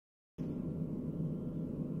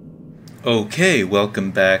Okay,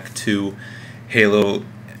 welcome back to Halo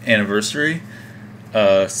Anniversary.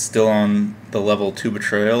 Still on the level 2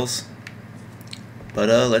 betrayals. But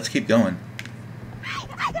let's keep going.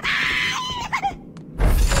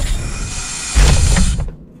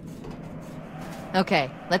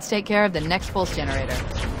 Okay, let's take care of the next pulse generator.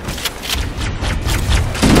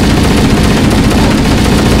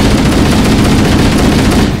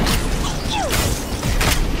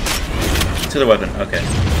 To the weapon, okay.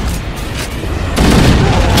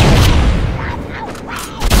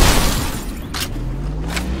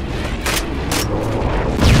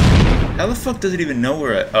 How the fuck does it even know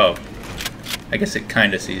where I... Oh. I guess it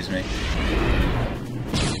kinda sees me.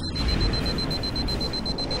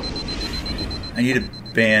 I need a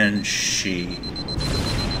Banshee.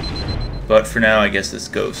 But for now, I guess this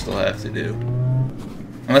Ghost will have to do.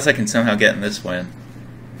 Unless I can somehow get in this one.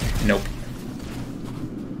 Nope.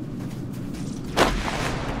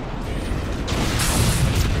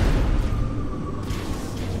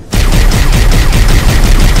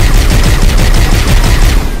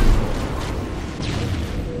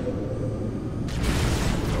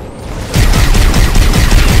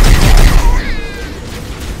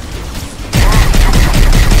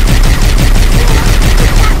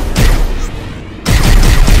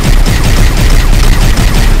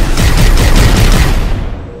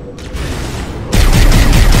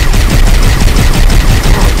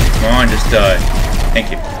 Just die.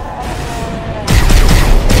 Thank you.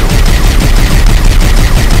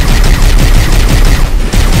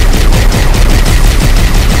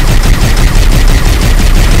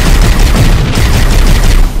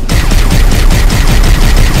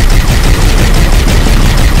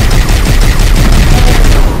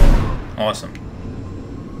 Awesome.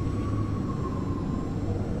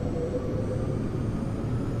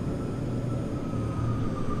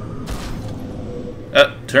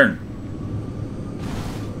 Turn.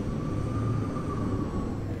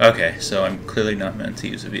 Okay, so I'm clearly not meant to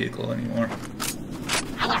use a vehicle anymore.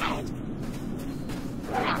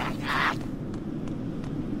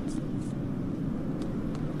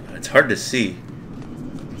 It's hard to see.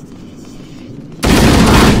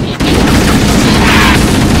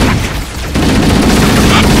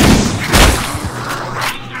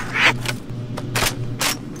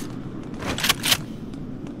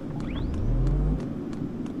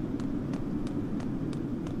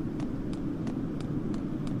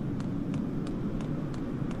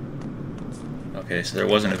 Okay, so there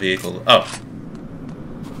wasn't a vehicle. Oh.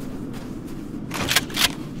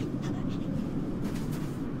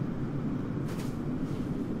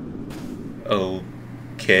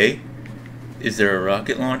 Okay. Is there a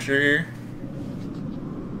rocket launcher here?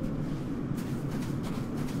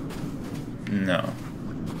 No.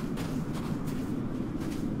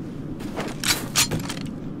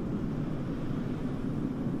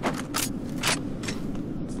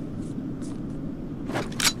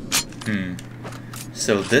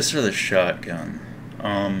 So this or the shotgun?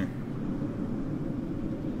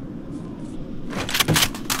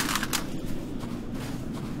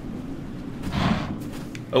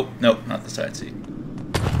 Oh, nope, not the side seat.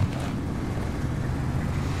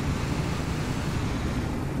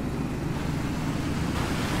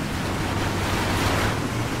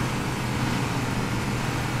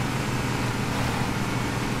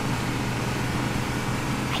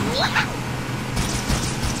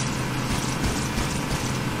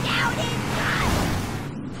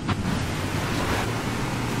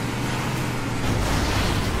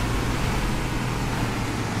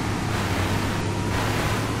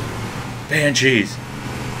 Banshees!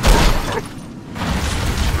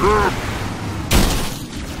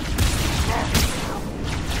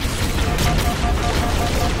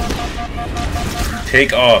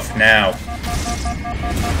 Take off now.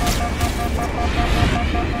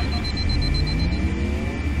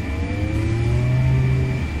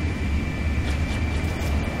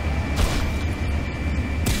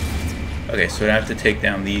 Okay, so I have to take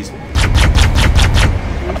down these.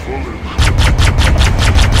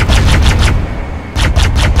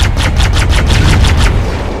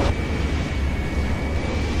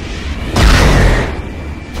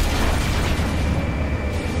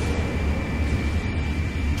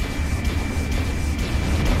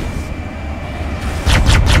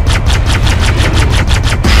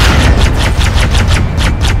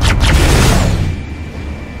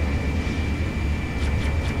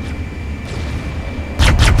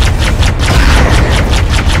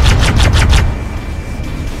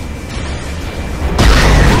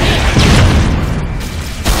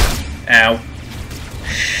 Ow.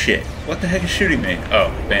 Shit. What the heck is shooting me? Oh,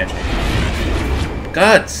 Banshee.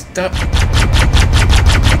 God, stop.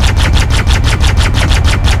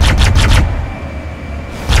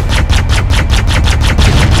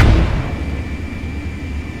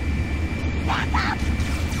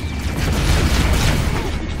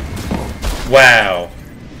 Wow.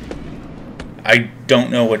 I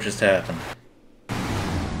don't know what just happened.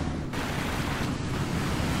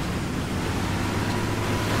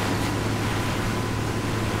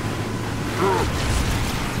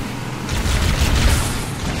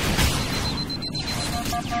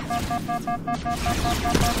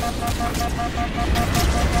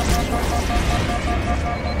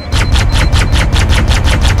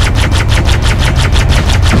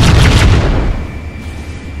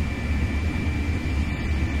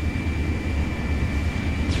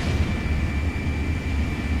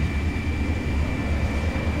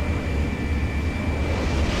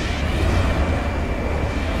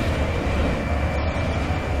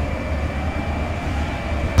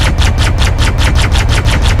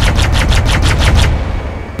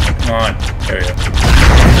 Come on. There we go.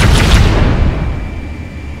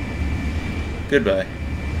 Goodbye.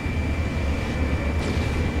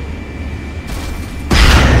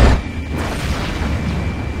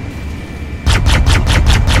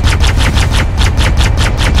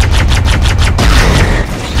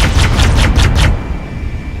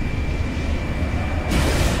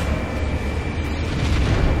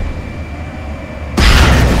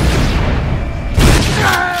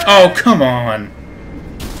 Oh, come on.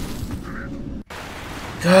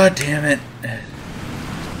 God damn it.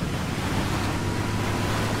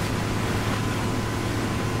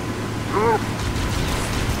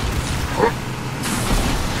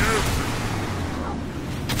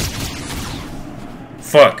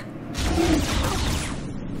 Fuck.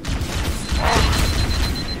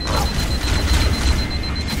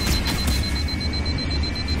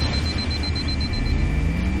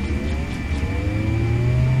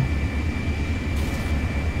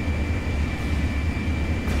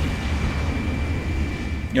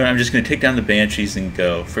 You know what, I'm just gonna take down the Banshees and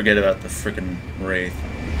go. Forget about the frickin' Wraith.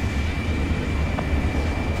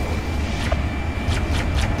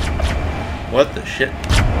 What the shit?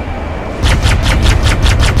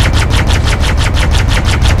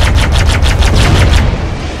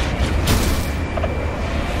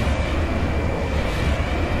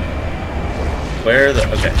 Where the...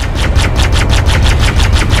 okay.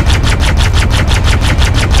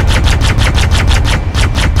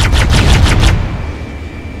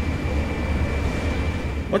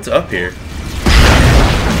 What's up here?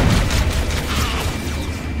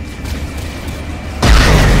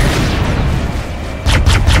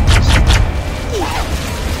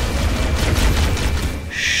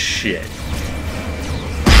 Shit.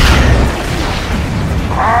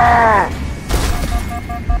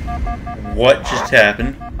 What just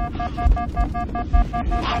happened?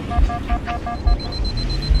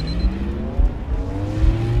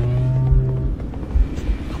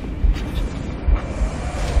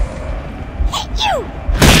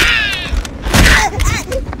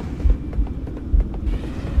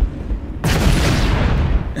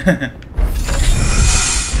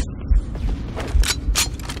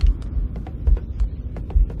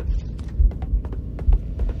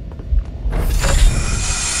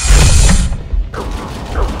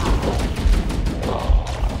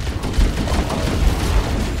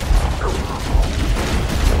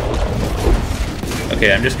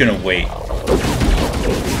 Okay, I'm just gonna wait.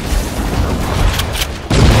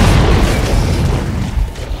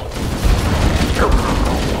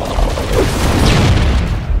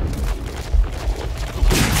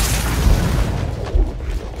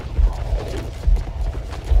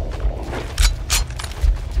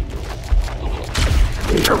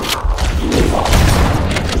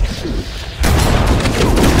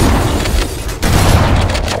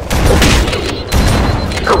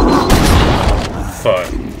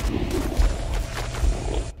 Fuck.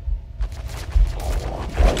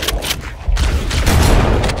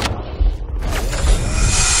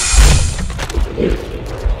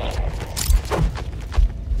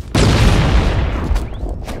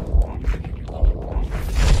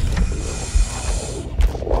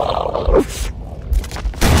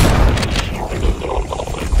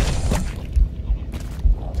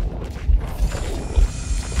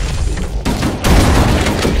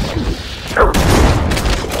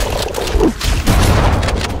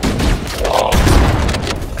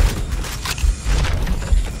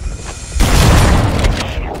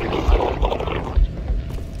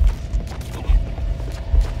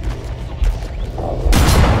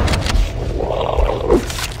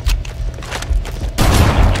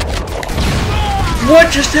 What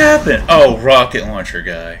just happened? Oh, rocket launcher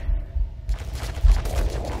guy.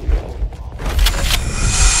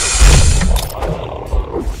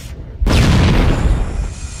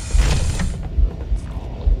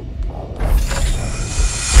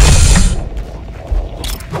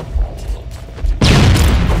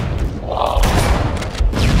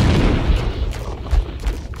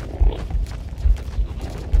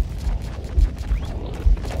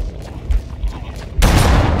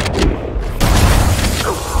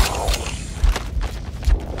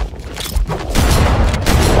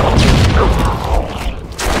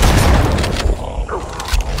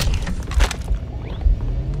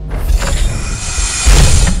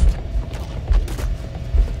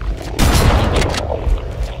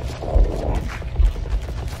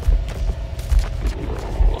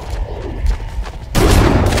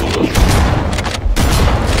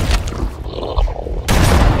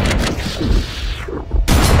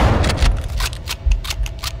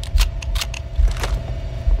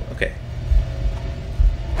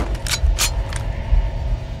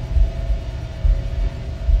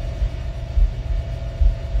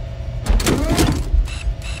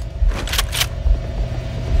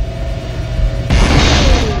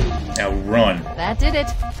 That did it.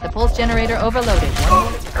 The pulse generator overloaded. One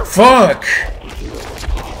more. Fuck!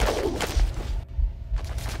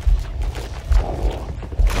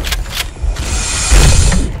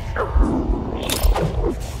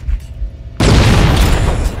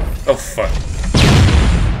 Oh, fuck.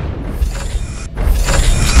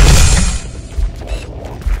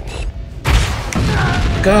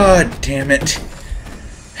 God damn it.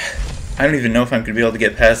 I don't even know if I'm going to be able to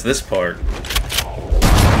get past this part.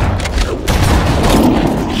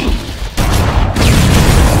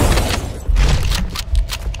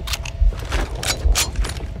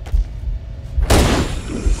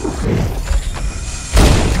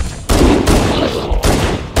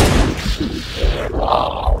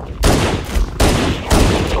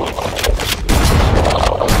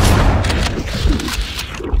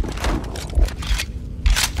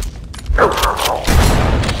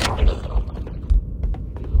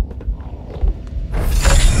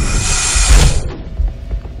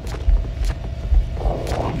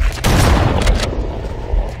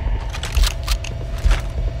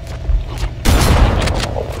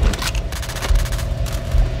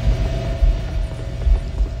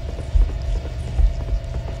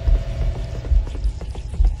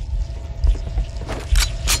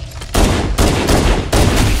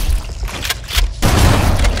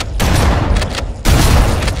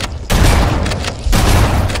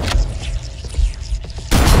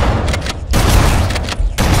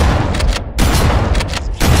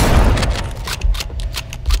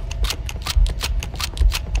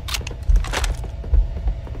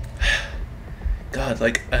 God,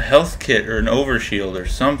 like a health kit or an overshield or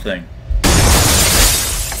something.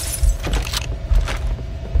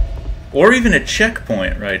 Or even a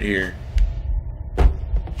checkpoint right here.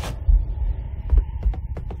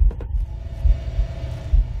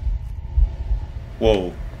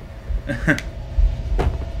 Whoa.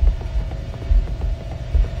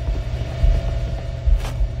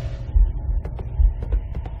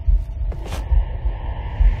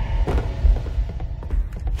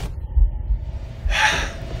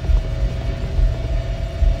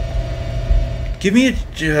 Give me a...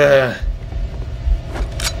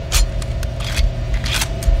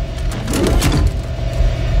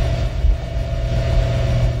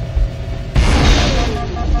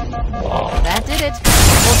 That did it.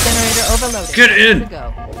 Pulse generator overloaded. Get in!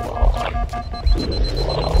 Go.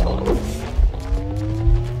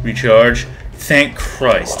 Recharge. Thank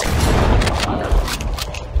Christ.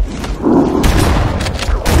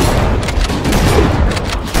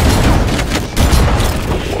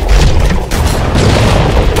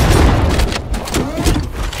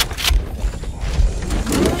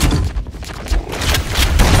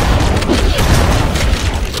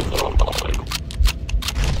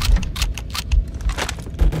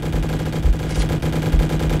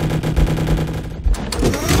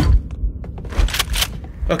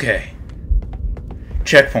 Okay.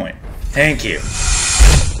 Checkpoint. Thank you.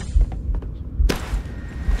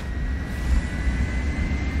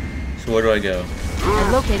 So where do I go?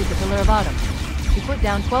 I've located the Pillar of Autumn. She put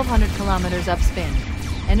down 1,200 kilometers upspin.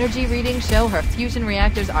 Energy readings show her fusion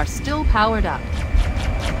reactors are still powered up.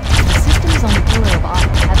 The systems on the Pillar of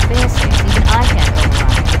Autumn have failsafes even I can't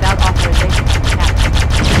override without authorization from the captain.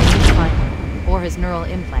 We need to find him, or his neural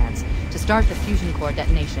implants, to start the fusion core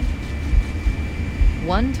detonation.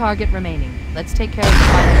 One target remaining. Let's take care of the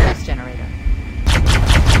final pulse generator.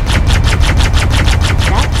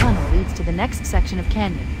 That tunnel leads to the next section of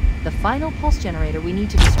canyon. The final pulse generator we need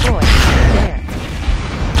to destroy is right there.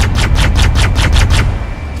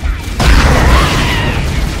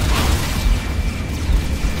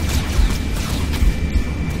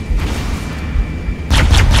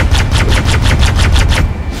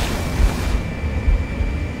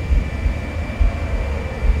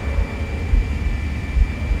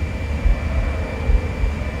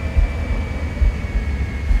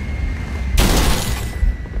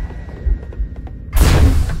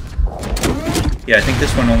 Yeah, I think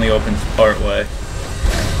this one only opens part way.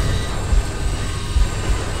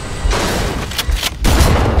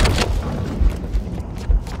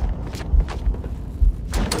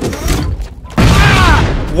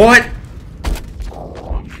 What?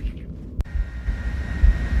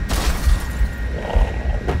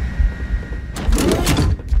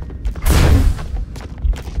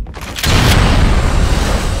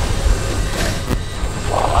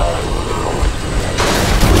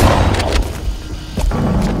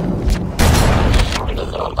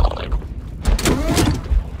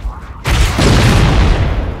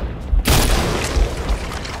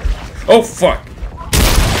 Oh, fuck!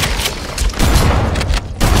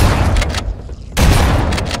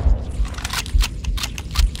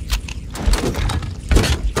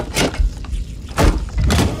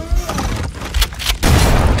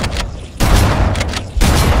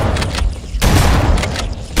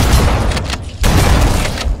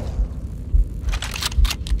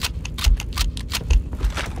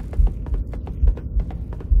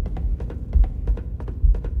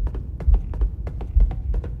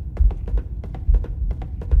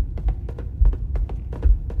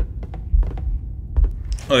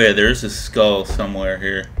 Oh yeah, there's a skull somewhere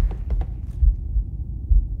here.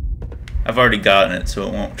 I've already gotten it, so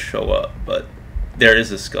it won't show up, but there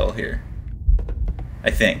is a skull here. I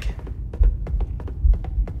think.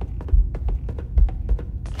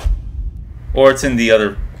 Or it's in the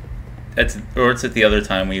other... or it's at the other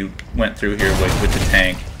time we went through here with the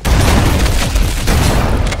tank.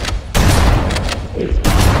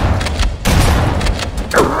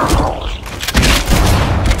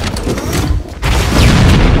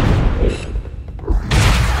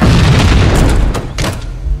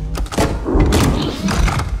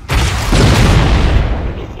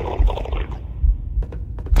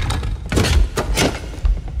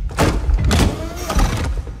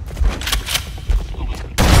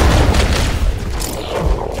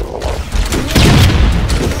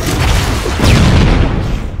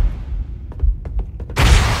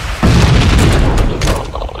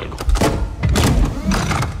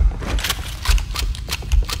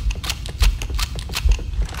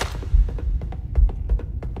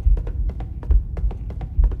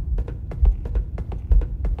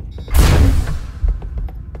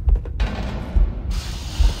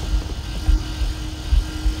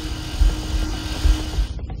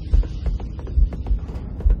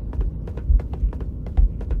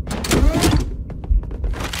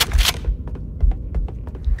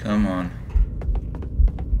 Come on.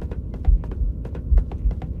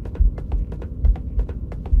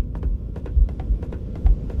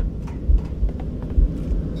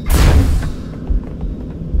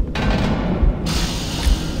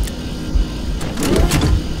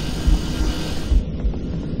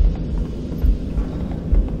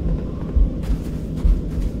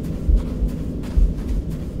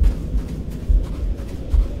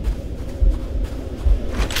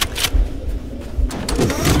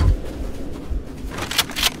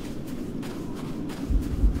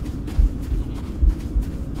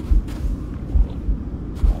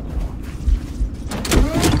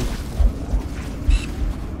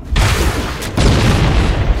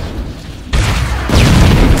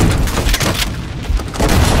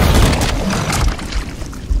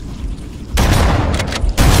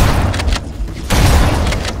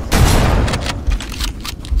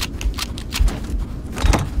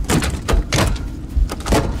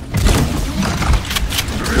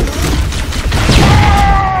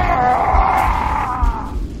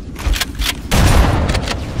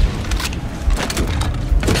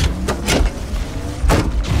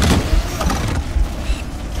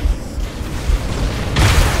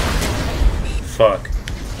 Fuck.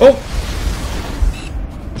 Oh!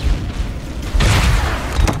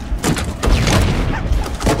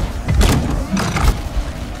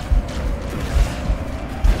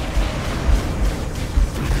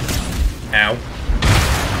 Ow.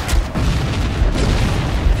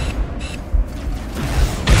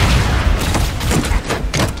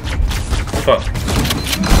 Fuck.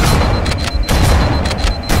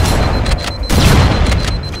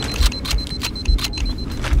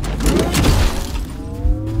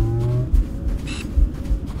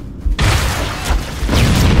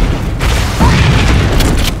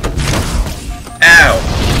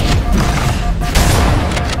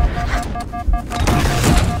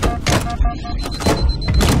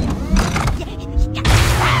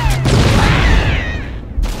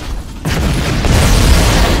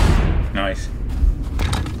 Nice.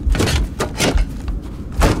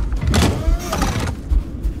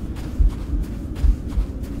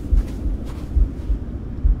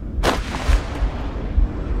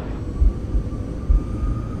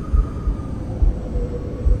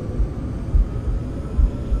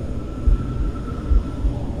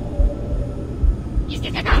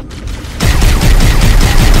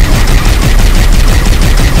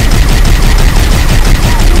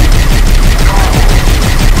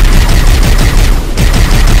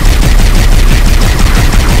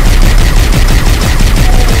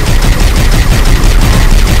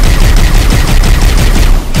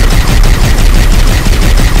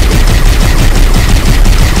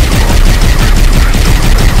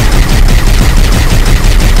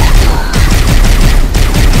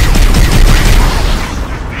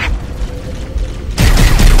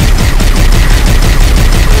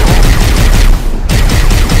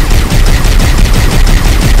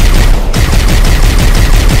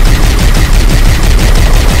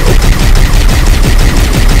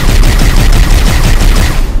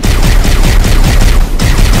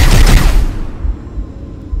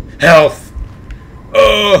 Health!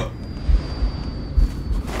 Oh!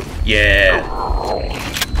 Yeah!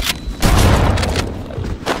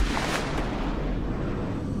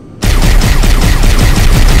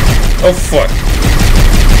 Oh fuck!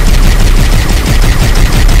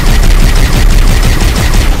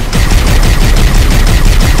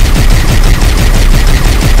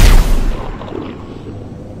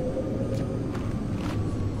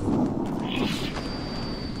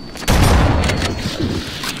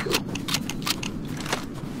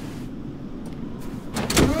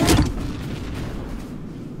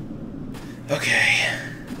 Okay.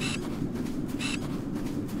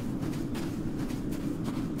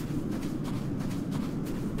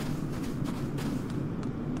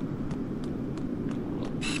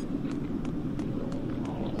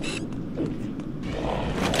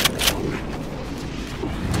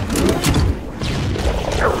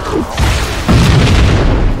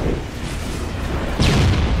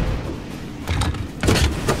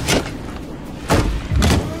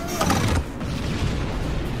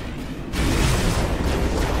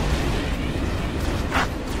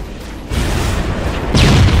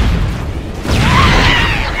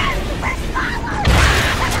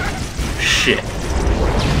 Shit.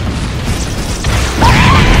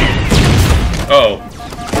 Oh.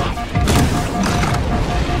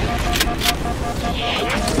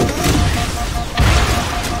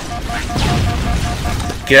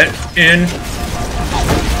 Get in.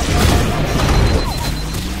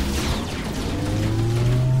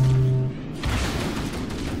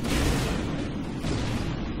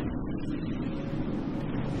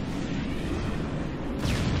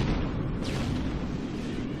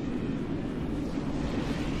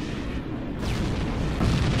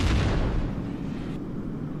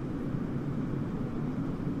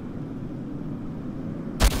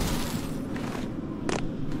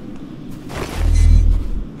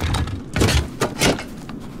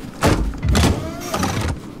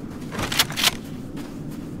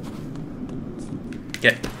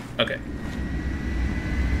 Get. Okay.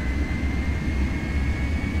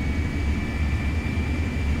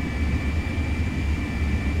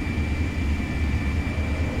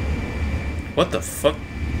 What the fuck?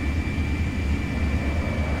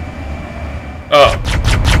 Oh.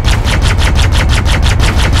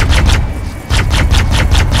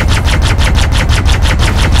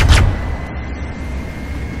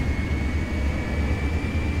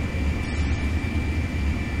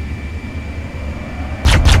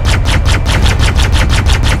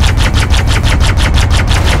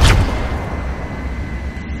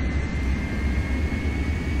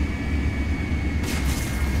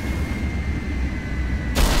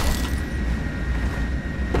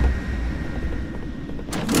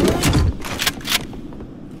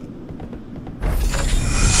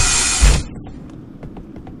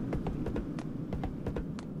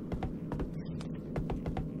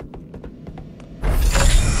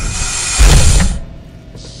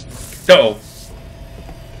 Uh-oh.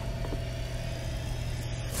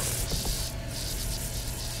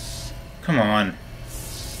 Come on.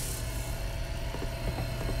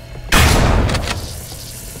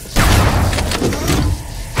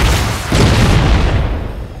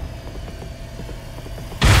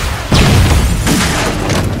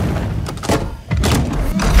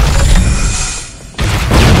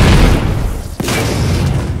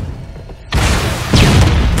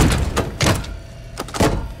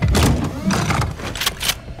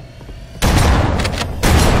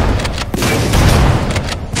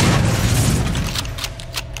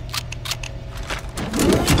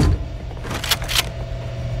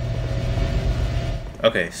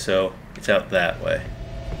 Okay, so it's out that way.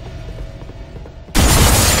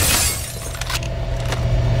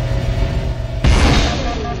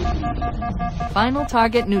 Final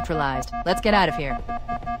target neutralized. Let's get out of here.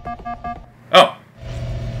 Oh.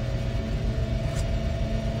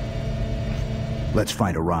 Let's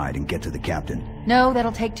find a ride and get to the captain. No,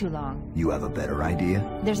 that'll take too long. You have a better idea?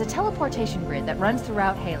 There's a teleportation grid that runs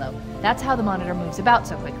throughout Halo. That's how the monitor moves about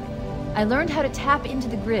so quickly. I learned how to tap into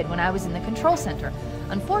the grid when I was in the control center.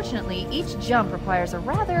 Unfortunately, each jump requires a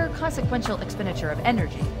rather consequential expenditure of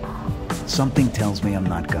energy. Something tells me I'm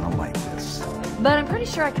not gonna like this. But I'm pretty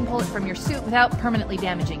sure I can pull it from your suit without permanently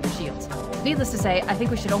damaging your shields. Needless to say, I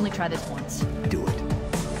think we should only try this once. Do it.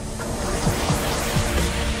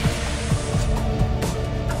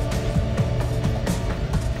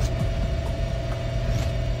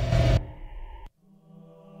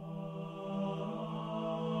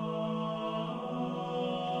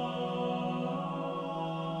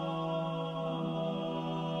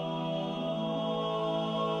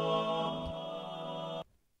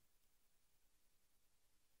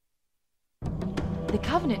 The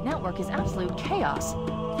Covenant network is absolute chaos.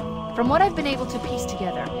 From what I've been able to piece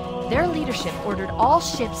together, their leadership ordered all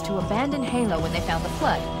ships to abandon Halo when they found the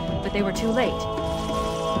Flood, but they were too late.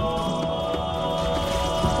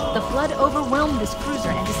 The Flood overwhelmed this cruiser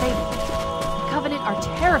and disabled it. The Covenant are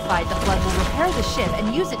terrified the Flood will repair the ship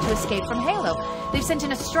and use it to escape from Halo. They've sent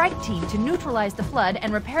in a strike team to neutralize the Flood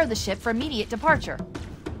and repair the ship for immediate departure.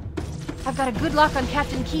 I've got a good lock on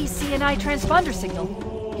Captain Keyes' CNI transponder signal.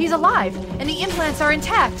 He's alive, and the implants are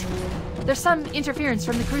intact. There's some interference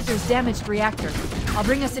from the cruiser's damaged reactor. I'll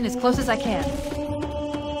bring us in as close as I can.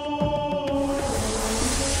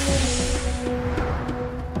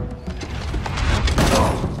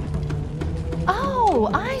 Oh,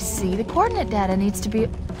 I see. The coordinate data needs to be...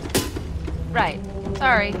 Right.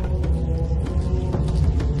 Sorry.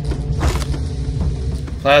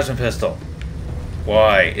 Plasma pistol.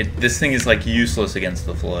 Why? This thing is like useless against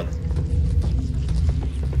the Flood.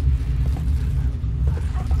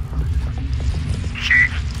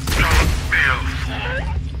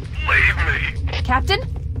 Leave me. Captain?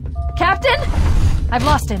 Captain? I've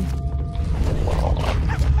lost him.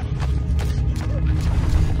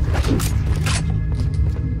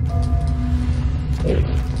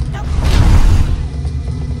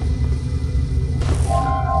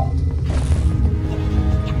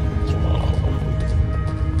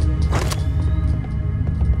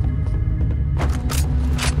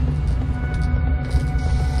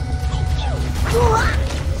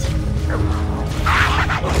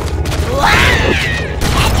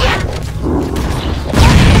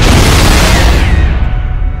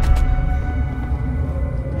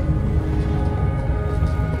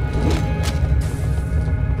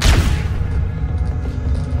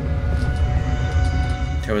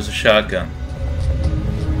 There was a shotgun.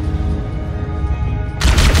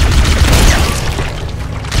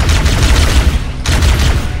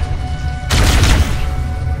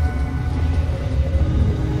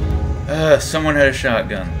 Someone had a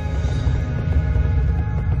shotgun.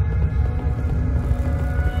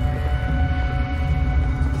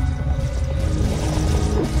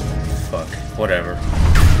 Fuck. Whatever.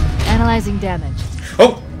 Analyzing damage.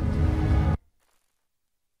 Oh!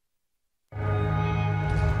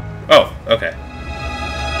 Oh, okay.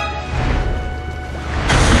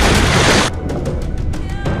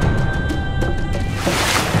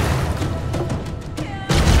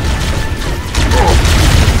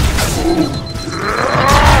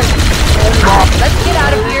 Let's get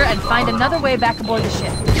out of here and find another way back aboard the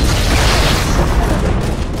ship.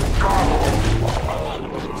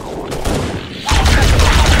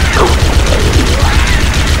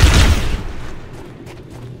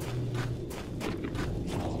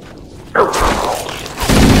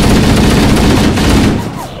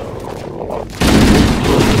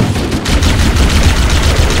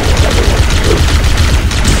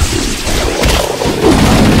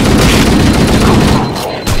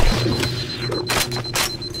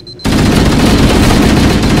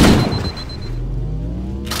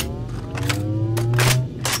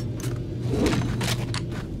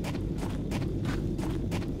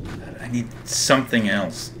 I need something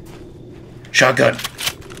else. Shotgun!